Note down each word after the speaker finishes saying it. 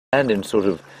stand in sort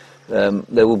of,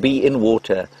 they will be in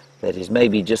water that is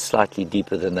maybe just slightly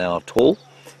deeper than they are tall,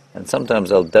 and sometimes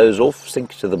they'll doze off,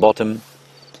 sink to the bottom,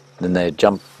 then they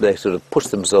jump, they sort of push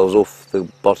themselves off the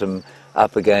bottom,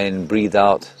 up again, breathe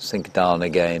out, sink down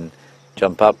again,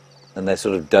 jump up, and they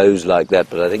sort of doze like that.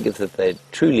 But I think if they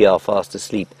truly are fast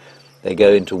asleep, they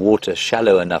go into water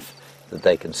shallow enough that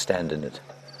they can stand in it.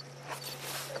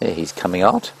 There, he's coming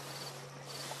out.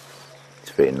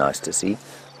 It's very nice to see.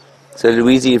 So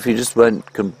Louise, if you just won't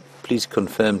please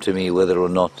confirm to me whether or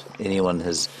not anyone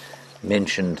has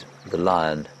mentioned the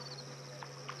lion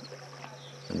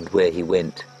and where he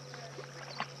went.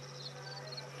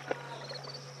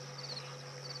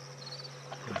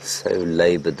 So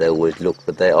laboured they always look,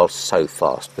 but they are so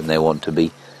fast when they want to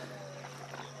be.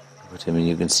 But I mean,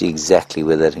 you can see exactly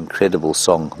where that incredible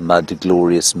song, Mud,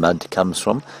 Glorious Mud, comes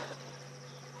from.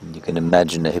 And you can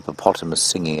imagine a hippopotamus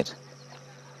singing it.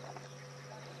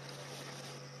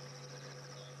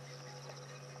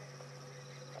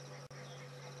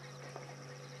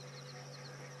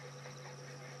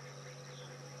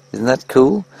 Isn't that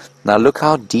cool? Now look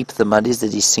how deep the mud is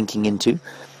that he's sinking into.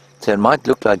 So it might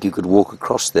look like you could walk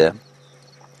across there,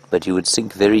 but you would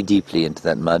sink very deeply into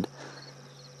that mud,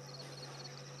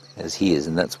 as he is,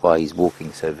 and that's why he's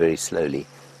walking so very slowly.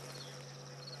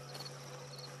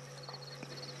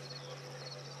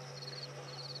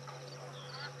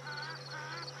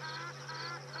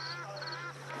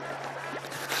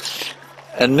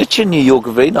 And Mitch in New York,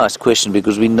 a very nice question,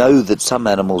 because we know that some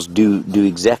animals do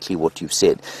exactly what you've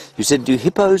said. You said, do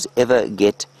hippos ever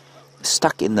get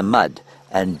stuck in the mud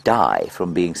and die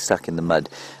from being stuck in the mud?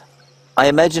 I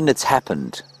imagine it's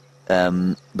happened,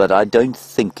 but I don't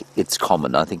think it's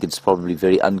common. I think it's probably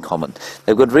very uncommon.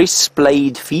 They've got very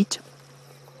splayed feet.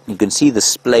 You can see the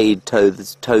splayed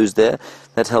toes there.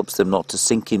 That helps them not to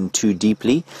sink in too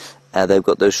deeply. They've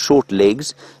got those short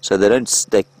legs, so they don't,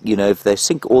 you know, if they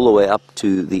sink all the way up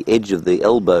to the edge of the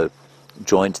elbow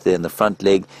joint there in the front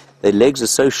leg, their legs are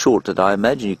so short that I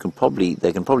imagine they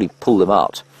can probably pull them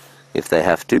out if they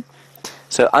have to.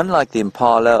 So unlike the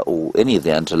impala or any of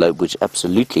the antelope, which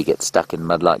absolutely get stuck in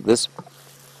mud like this,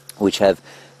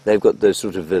 they've got those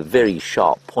sort of very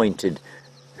sharp pointed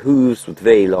hooves with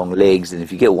very long legs, and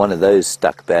if you get one of those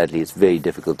stuck badly, it's very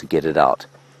difficult to get it out.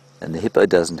 And the hippo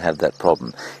doesn't have that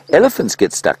problem. Elephants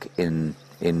get stuck in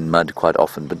mud quite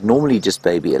often, but normally just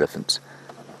baby elephants.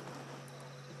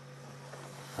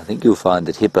 I think you'll find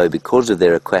that hippo, because of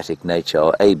their aquatic nature,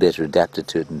 are A, better adapted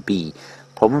to it, and B,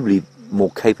 probably more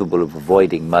capable of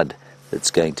avoiding mud that's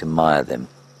going to mire them.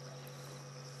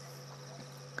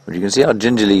 But you can see how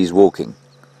gingerly he's walking.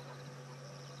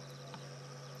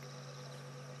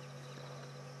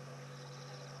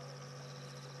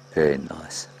 Very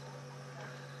nice.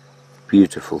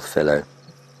 Beautiful fellow.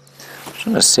 I'm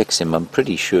trying to sex him. I'm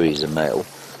pretty sure he's a male.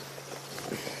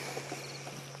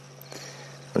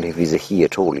 Well, if he's a he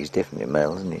at all, he's definitely a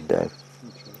male, isn't he, Dave?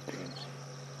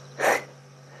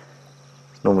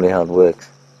 It's normally how it works.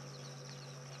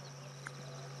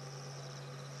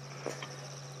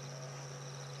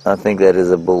 I think that is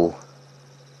a bull.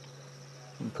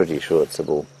 I'm pretty sure it's a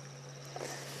bull.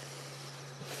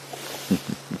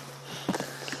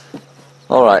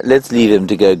 All right, let's leave him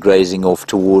to go grazing off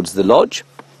towards the lodge,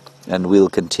 and we'll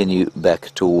continue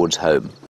back towards home.